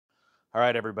All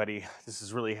right, everybody, this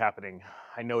is really happening.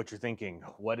 I know what you're thinking.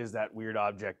 What is that weird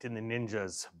object in the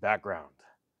ninja's background?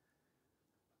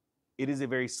 It is a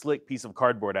very slick piece of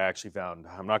cardboard I actually found.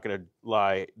 I'm not going to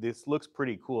lie. This looks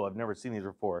pretty cool. I've never seen these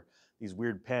before, these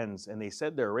weird pens, and they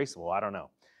said they're erasable. I don't know.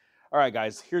 All right,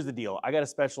 guys, here's the deal. I got a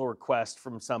special request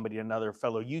from somebody, another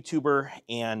fellow YouTuber,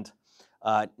 and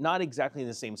not exactly in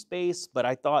the same space, but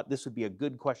I thought this would be a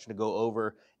good question to go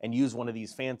over and use one of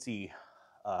these fancy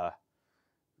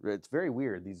it's very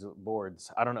weird, these boards.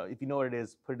 I don't know. If you know what it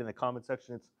is, put it in the comment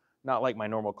section. It's not like my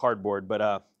normal cardboard,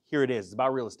 but here it is. It's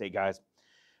about real estate, guys.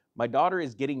 My daughter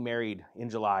is getting married in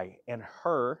July, and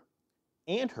her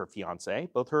fiance,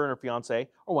 both her and her fiance,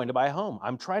 are wanting to buy a home.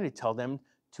 I'm trying to tell them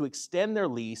to extend their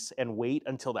lease and wait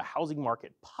until the housing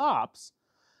market pops,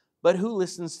 but who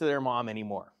listens to their mom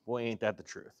anymore? Boy, ain't that the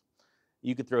truth.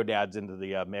 You could throw dads into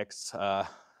the mix.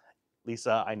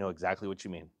 Lisa, I know exactly what you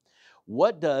mean.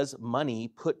 What does money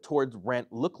put towards rent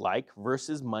look like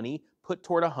versus money put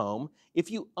toward a home if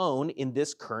you own in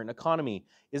this current economy?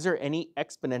 Is there any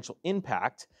exponential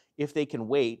impact if they can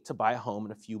wait to buy a home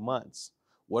in a few months?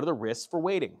 What are the risks for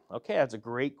waiting? Okay, that's a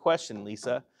great question,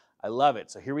 Lisa. I love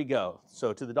it. So here we go.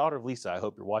 So to the daughter of Lisa, I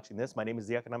hope you're watching this. My name is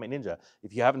the Economic Ninja.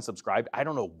 If you haven't subscribed, I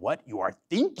don't know what you are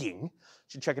thinking. You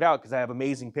should check it out because I have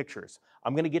amazing pictures.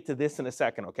 I'm going to get to this in a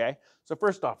second, okay? So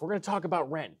first off, we're going to talk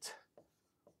about rent.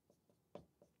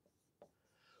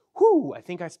 Whew, I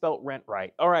think I spelt rent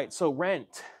right. All right, so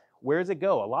rent, where does it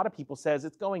go? A lot of people says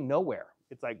it's going nowhere.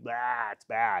 It's like, blah, it's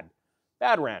bad.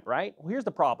 Bad rent, right? Well, here's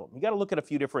the problem. You got to look at a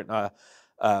few different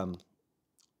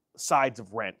sides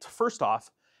of rent. First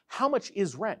off, how much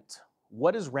is rent?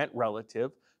 What is rent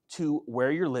relative to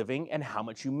where you're living and how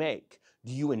much you make?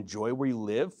 Do you enjoy where you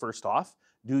live, first off?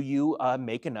 Do you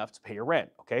make enough to pay your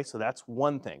rent? Okay, so that's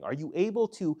one thing. Are you able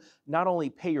to not only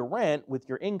pay your rent with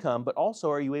your income, but also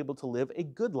are you able to live a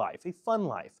good life, a fun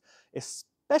life?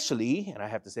 Especially, and I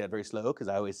have to say it very slow because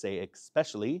I always say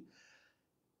especially,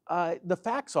 the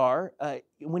facts are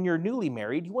when you're newly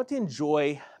married, you want to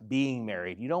enjoy being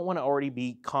married. You don't want to already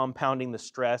be compounding the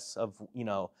stress of,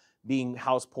 being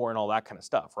house poor and all that kind of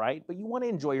stuff, right? But you want to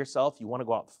enjoy yourself. You want to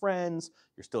go out with friends.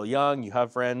 You're still young. You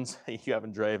have friends. You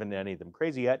haven't driven any of them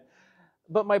crazy yet.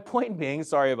 But my point being,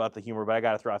 sorry about the humor, but I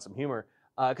got to throw out some humor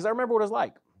because I remember what it was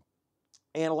like.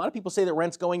 And a lot of people say that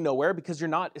rent's going nowhere because you're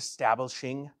not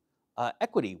establishing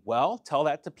equity. Well, tell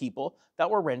that to people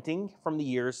that were renting from the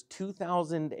years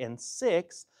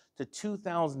 2006 to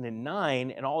 2009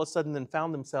 and all of a sudden then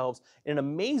found themselves in an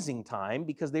amazing time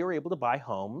because they were able to buy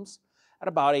homes at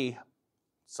about a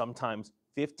sometimes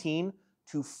 15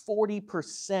 to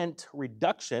 40%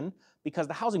 reduction because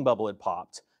the housing bubble had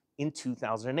popped in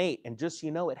 2008. And just so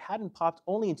you know, it hadn't popped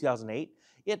only in 2008.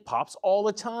 It pops all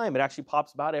the time. It actually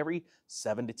pops about every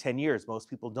 7 to 10 years. Most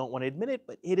people don't want to admit it,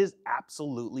 but it is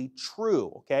absolutely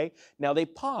true, okay? Now, they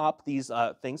pop these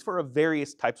things for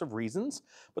various types of reasons,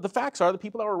 but the facts are the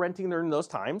people that were renting during those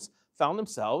times found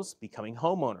themselves becoming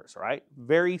homeowners, right?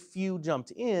 Very few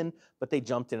jumped in, but they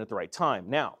jumped in at the right time.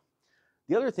 Now,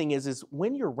 the other thing is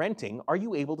when you're renting, are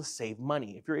you able to save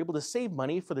money? If you're able to save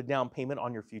money for the down payment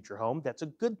on your future home, that's a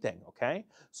good thing, okay?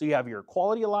 So you have your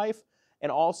quality of life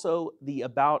and also the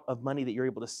amount of money that you're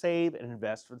able to save and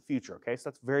invest for the future, okay? So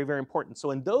that's very, very important.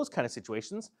 So in those kind of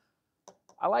situations,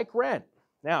 I like rent.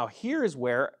 Now, here is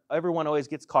where everyone always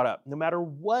gets caught up. No matter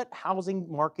what housing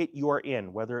market you are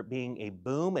in, whether it being a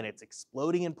boom and it's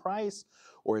exploding in price,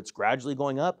 or it's gradually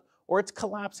going up, or it's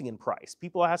collapsing in price.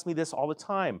 People ask me this all the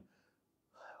time.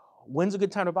 When's a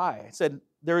good time to buy? I said,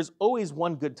 there is always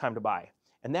one good time to buy.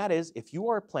 And that is if you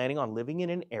are planning on living in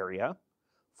an area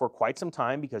for quite some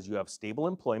time because you have stable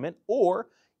employment, or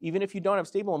even if you don't have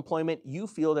stable employment, you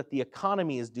feel that the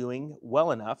economy is doing well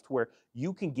enough to where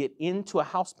you can get into a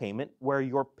house payment where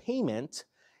your payment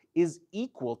is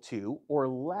equal to or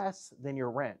less than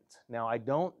your rent. Now,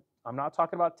 I'm not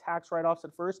talking about tax write-offs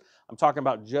at first. I'm talking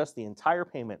about just the entire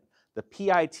payment, the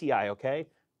PITI, okay?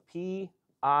 PITI.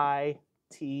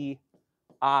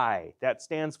 That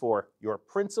stands for your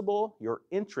principal, your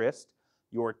interest,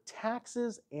 your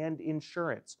taxes, and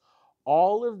insurance.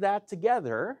 All of that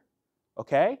together,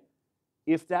 okay?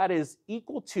 If that is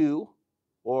equal to,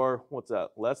 or what's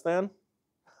that, less than?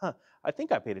 I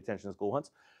think I paid attention in school once.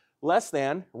 Less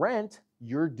than rent,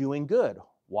 you're doing good.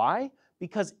 Why?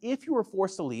 Because if you were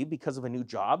forced to leave because of a new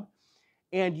job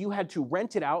and you had to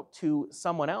rent it out to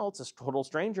someone else, a total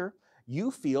stranger,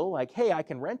 you feel like, hey, I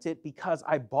can rent it because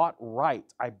I bought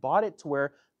right. I bought it to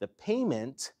where the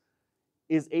payment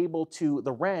is able to,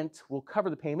 the rent will cover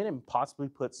the payment and possibly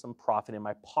put some profit in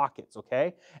my pockets,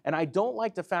 okay? And I don't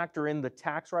like to factor in the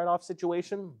tax write-off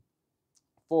situation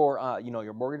for,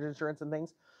 your mortgage insurance and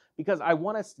things, because I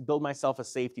want to build myself a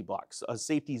safety block, a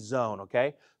safety zone,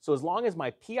 okay? So as long as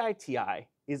my PITI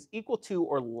is equal to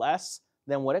or less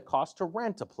than what it costs to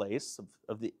rent a place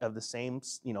of the same,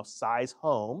 size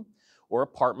home or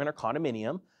apartment or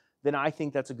condominium, then I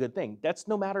think that's a good thing. That's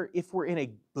no matter if we're in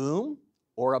a boom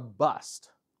or a bust,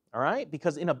 all right?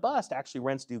 Because in a bust, actually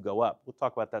rents do go up. We'll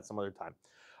talk about that some other time.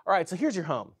 All right, so here's your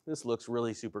home. This looks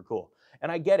really super cool.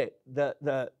 And I get it.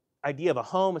 The idea of a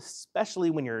home, especially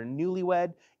when you're a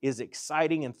newlywed, is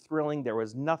exciting and thrilling. There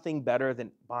was nothing better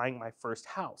than buying my first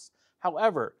house.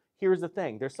 However, here's the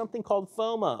thing. There's something called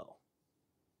FOMO.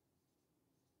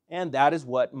 And that is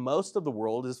what most of the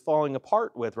world is falling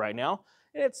apart with right now.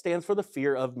 And it stands for the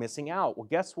fear of missing out. Well,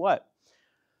 guess what?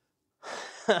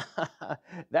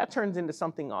 That turns into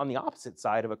something on the opposite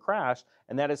side of a crash,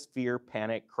 and that is fear,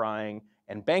 panic, crying,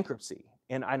 and bankruptcy.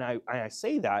 And I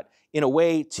say that in a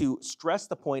way to stress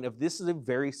the point of this is a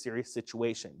very serious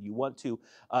situation. You want to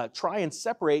try and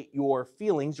separate your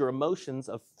feelings, your emotions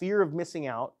of fear of missing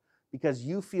out because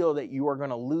you feel that you are going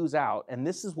to lose out. And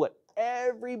this is what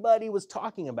everybody was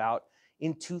talking about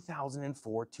in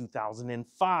 2004,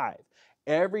 2005.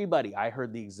 Everybody, I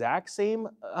heard the exact same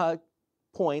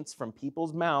points from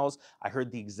people's mouths. I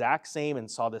heard the exact same and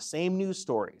saw the same news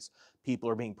stories. People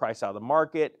are being priced out of the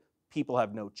market. People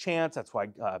have no chance. That's why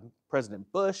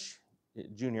President Bush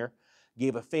Jr.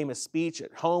 gave a famous speech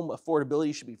at home.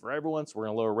 Affordability should be for everyone, so we're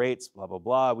going to lower rates, blah, blah,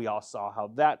 blah. We all saw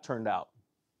how that turned out.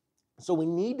 So we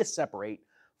need to separate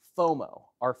FOMO,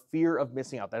 our fear of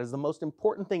missing out. That is the most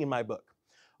important thing in my book,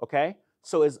 okay?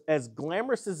 So as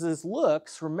glamorous as this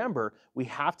looks, remember, we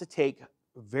have to take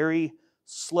very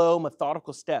slow,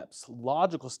 methodical steps,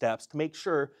 logical steps to make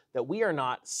sure that we are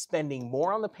not spending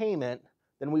more on the payment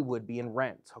than we would be in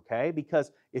rent, okay?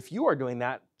 Because if you are doing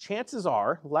that, chances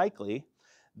are likely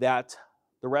that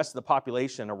the rest of the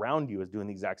population around you is doing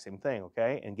the exact same thing,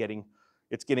 okay? And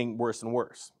it's getting worse and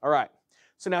worse. All right,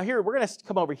 so now here, we're gonna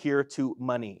come over here to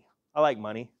money. I like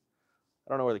money.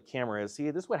 I don't know where the camera is. See,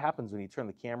 this is what happens when you turn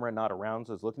the camera not around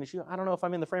so it's looking at you. I don't know if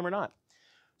I'm in the frame or not.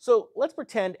 So let's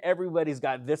pretend everybody's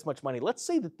got this much money. Let's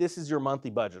say that this is your monthly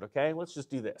budget, okay? Let's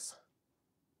just do this.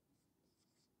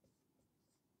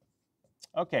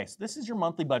 Okay, so this is your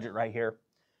monthly budget right here,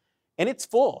 and it's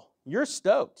full. You're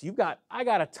stoked. I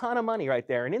got a ton of money right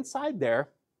there, and inside there,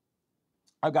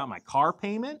 I've got my car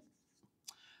payment,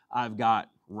 I've got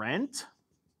rent,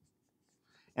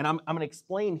 and I'm going to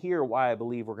explain here why I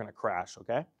believe we're going to crash,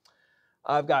 okay?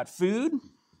 I've got food,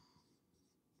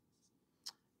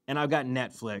 and I've got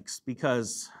Netflix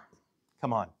because,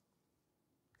 come on,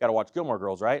 got to watch Gilmore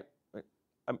Girls, right?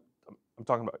 I'm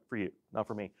talking about for you, not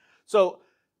for me. So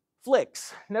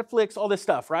flicks, Netflix, all this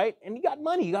stuff, right? And you got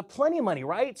money, you got plenty of money,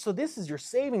 right? So this is your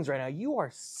savings right now. You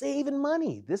are saving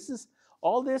money.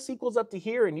 All this equals up to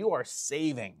here, and you are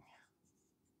saving.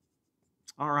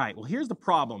 All right, well, here's the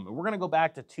problem. We're going to go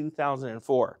back to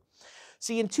 2004.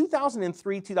 See, in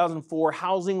 2003, 2004,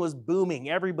 housing was booming.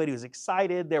 Everybody was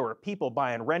excited. There were people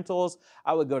buying rentals.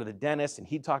 I would go to the dentist, and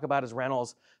he'd talk about his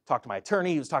rentals. Talk to my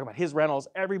attorney, he was talking about his rentals.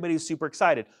 Everybody was super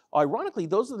excited. Ironically,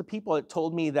 those are the people that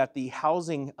told me that the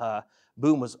housing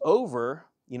boom was over.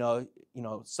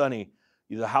 Sonny,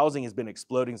 the housing has been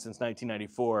exploding since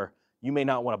 1994. You may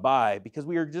not want to buy because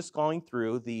we are just going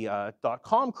through the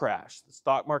 .com crash. The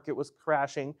stock market was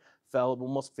crashing, fell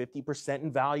almost 50%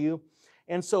 in value.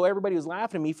 And so everybody was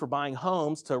laughing at me for buying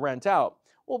homes to rent out.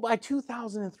 Well, by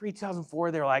 2003,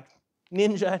 2004, they're like,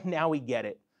 Ninja, now we get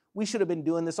it. We should have been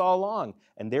doing this all along.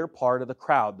 And they're part of the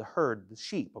crowd, the herd, the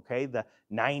sheep, okay? The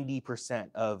 90%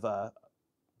 of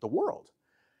the world.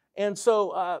 And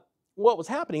so what was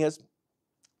happening is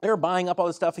they were buying up all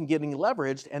this stuff and getting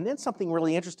leveraged, and then something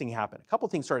really interesting happened. A couple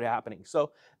things started happening.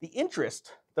 So the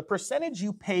interest, the percentage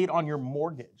you paid on your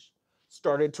mortgage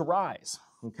started to rise,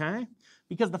 okay?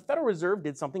 Because the Federal Reserve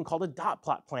did something called a dot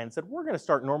plot plan, said we're going to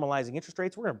start normalizing interest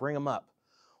rates, we're going to bring them up.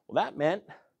 Well, that meant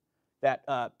that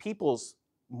people's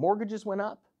mortgages went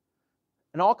up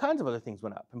and all kinds of other things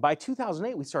went up. And by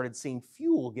 2008, we started seeing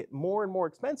fuel get more and more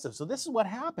expensive. So this is what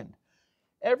happened.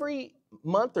 Every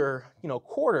month or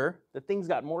quarter that things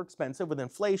got more expensive with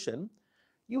inflation,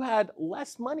 you had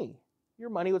less money. Your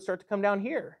money would start to come down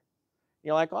here.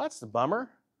 You're like, oh, that's a bummer.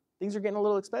 Things are getting a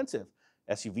little expensive.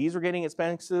 SUVs are getting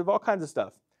expensive, all kinds of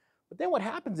stuff. But then what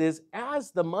happens is,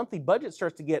 as the monthly budget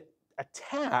starts to get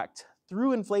attacked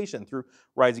through inflation, through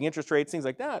rising interest rates, things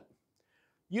like that,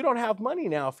 you don't have money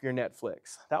now for your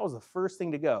Netflix. That was the first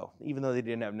thing to go, even though they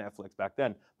didn't have Netflix back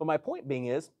then. But my point being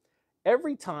is,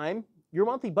 every time your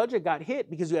monthly budget got hit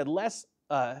because you had less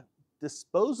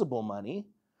disposable money,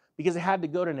 because it had to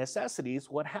go to necessities,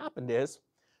 what happened is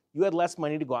you had less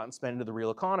money to go out and spend into the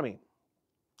real economy.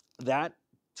 that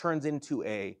turns into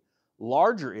a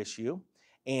larger issue,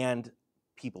 and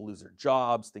people lose their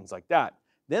jobs, things like that.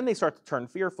 Then they start to turn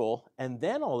fearful, and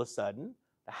then all of a sudden,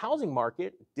 the housing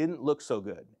market didn't look so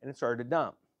good, and it started to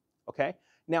dump, okay?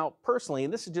 Now, personally,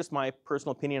 and this is just my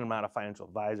personal opinion, I'm not a financial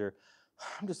advisor,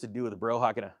 I'm just a dude with a bro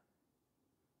hawk and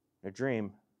a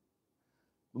dream.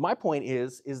 My point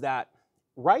is that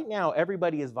right now,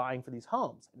 everybody is vying for these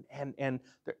homes, and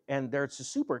they're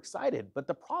just super excited. But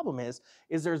the problem is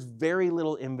there's very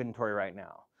little inventory right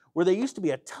now. Where there used to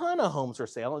be a ton of homes for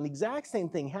sale, and the exact same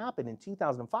thing happened in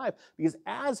 2005, because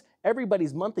as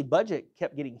everybody's monthly budget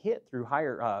kept getting hit through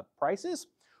higher prices,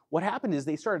 what happened is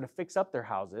they started to fix up their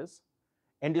houses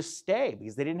and just stay,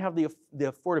 because they didn't have the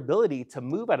affordability to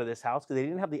move out of this house, because they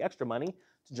didn't have the extra money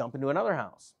to jump into another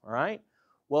house, all right?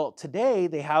 Well, today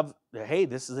they have, hey,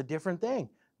 this is a different thing.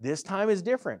 This time is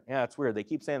different. Yeah, it's weird. They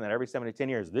keep saying that every 7 to 10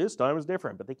 years. This time is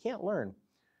different, but they can't learn.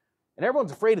 And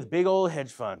everyone's afraid of the big old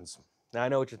hedge funds. Now, I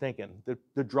know what you're thinking.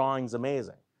 The drawing's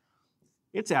amazing.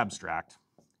 It's abstract.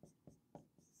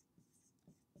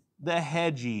 The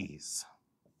hedgies.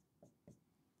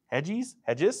 Hedgies?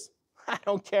 Hedges? I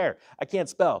don't care. I can't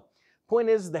spell. Point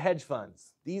is, the hedge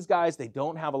funds. These guys, they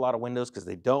don't have a lot of windows because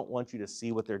they don't want you to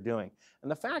see what they're doing. And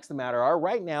the facts of the matter are,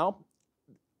 right now,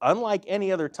 unlike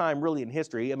any other time really in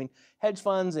history, I mean, hedge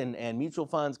funds and mutual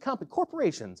funds,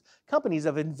 corporations, companies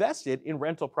have invested in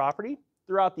rental property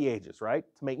throughout the ages, right,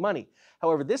 to make money.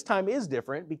 However, this time is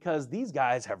different because these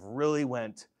guys have really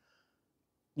went,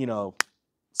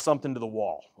 something to the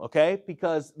wall, okay?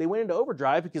 Because they went into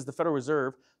overdrive because the Federal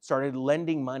Reserve started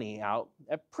lending money out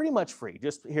at pretty much free.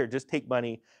 Just take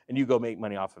money and you go make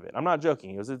money off of it. I'm not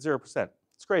joking. It was at 0%.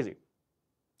 It's crazy.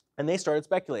 And they started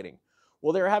speculating.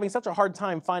 Well, they were having such a hard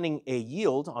time finding a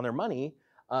yield on their money,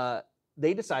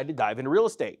 they decided to dive into real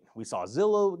estate. We saw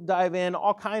Zillow dive in,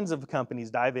 all kinds of companies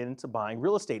dive into buying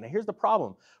real estate. Now, here's the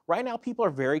problem. Right now, people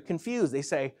are very confused. They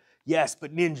say, yes,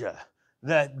 but Ninja,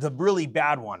 the really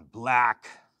bad one, BlackRock.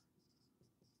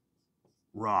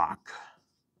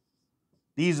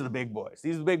 These are the big boys.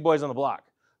 These are the big boys on the block.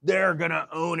 They're going to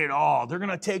own it all. They're going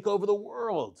to take over the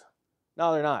world.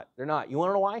 No, they're not. They're not. You want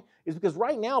to know why? It's because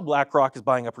right now BlackRock is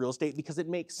buying up real estate because it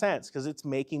makes sense, because it's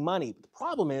making money. But the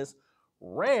problem is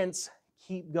rents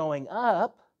keep going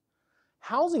up,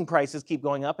 housing prices keep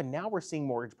going up, and now we're seeing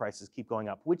mortgage prices keep going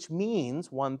up, which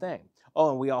means one thing.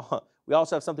 Oh, and we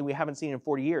also have something we haven't seen in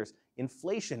 40 years,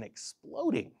 inflation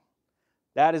exploding.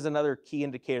 That is another key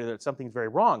indicator that something's very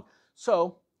wrong.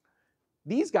 So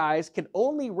these guys can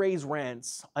only raise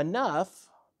rents enough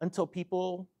until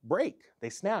people break,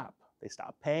 they snap, they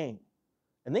stop paying.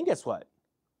 And then guess what?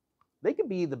 They could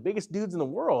be the biggest dudes in the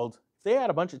world. If they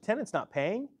had a bunch of tenants not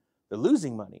paying, they're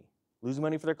losing money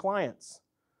for their clients.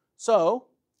 So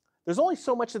there's only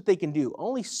so much that they can do,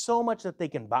 only so much that they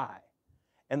can buy.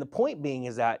 And the point being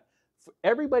is that for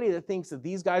everybody that thinks that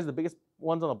these guys are the biggest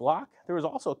ones on the block, there was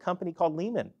also a company called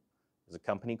Lehman. There's a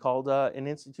company called, an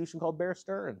institution called Bear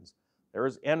Stearns. There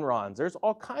was Enron's. There's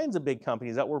all kinds of big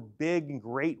companies that were big and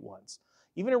great ones.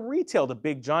 Even in retail, the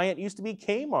big giant used to be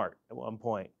Kmart at one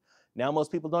point. Now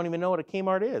most people don't even know what a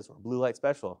Kmart is, or Blue Light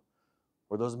Special,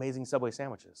 or those amazing Subway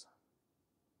sandwiches.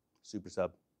 Super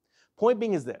sub. Point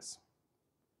being is this.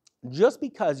 Just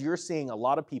because you're seeing a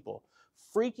lot of people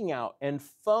freaking out and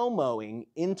FOMOing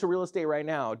into real estate right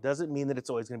now doesn't mean that it's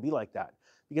always going to be like that.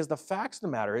 Because the facts of the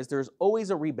matter is there's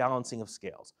always a rebalancing of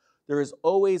scales. There is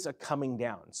always a coming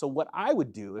down. So what I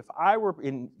would do if I were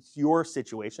in your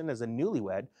situation as a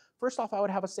newlywed, first off, I would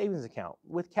have a savings account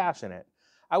with cash in it.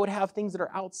 I would have things that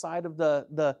are outside of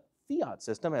the fiat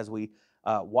system as we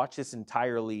watch this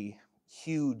entirely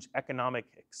huge economic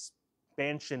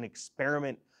expansion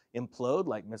experiment implode,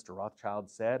 like Mr.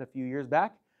 Rothschild said a few years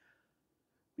back,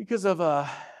 because of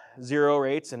zero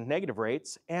rates and negative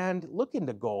rates. And look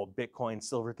into gold, Bitcoin,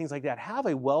 silver, things like that. Have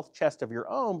a wealth chest of your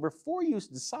own before you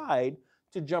decide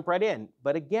to jump right in.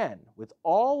 But again, with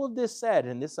all of this said,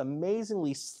 and this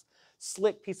amazingly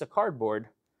slick piece of cardboard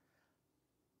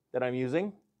that I'm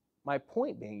using, my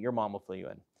point being, your mom will fill you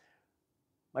in.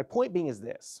 My point being is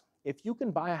this: if you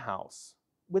can buy a house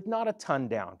with not a ton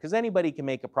down, because anybody can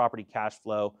make a property cash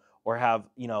flow or have,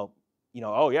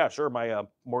 oh yeah, sure, my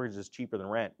mortgage is cheaper than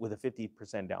rent with a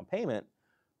 50% down payment.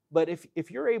 But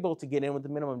if you're able to get in with the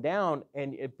minimum down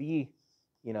and it be,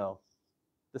 the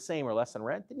same or less than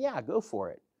rent, then yeah, go for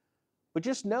it. But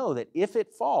just know that if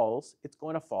it falls, it's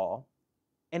going to fall,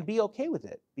 and be okay with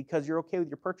it because you're okay with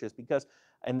your purchase.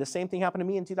 And the same thing happened to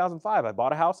me in 2005. I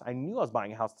bought a house. I knew I was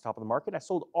buying a house at the top of the market. I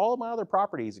sold all of my other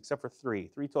properties except for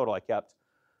three total I kept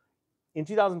in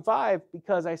 2005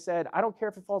 because I said, I don't care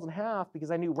if it falls in half,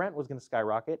 because I knew rent was going to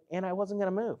skyrocket and I wasn't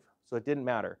going to move. So it didn't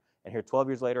matter. And here 12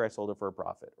 years later, I sold it for a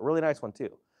profit. A really nice one too.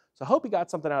 So I hope you got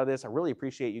something out of this. I really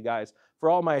appreciate you guys. For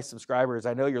all my subscribers,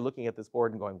 I know you're looking at this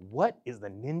board and going, what is the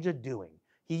ninja doing?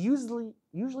 He usually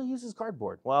uses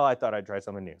cardboard. Well, I thought I'd try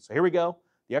something new. So here we go.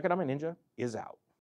 The Economic Ninja is out.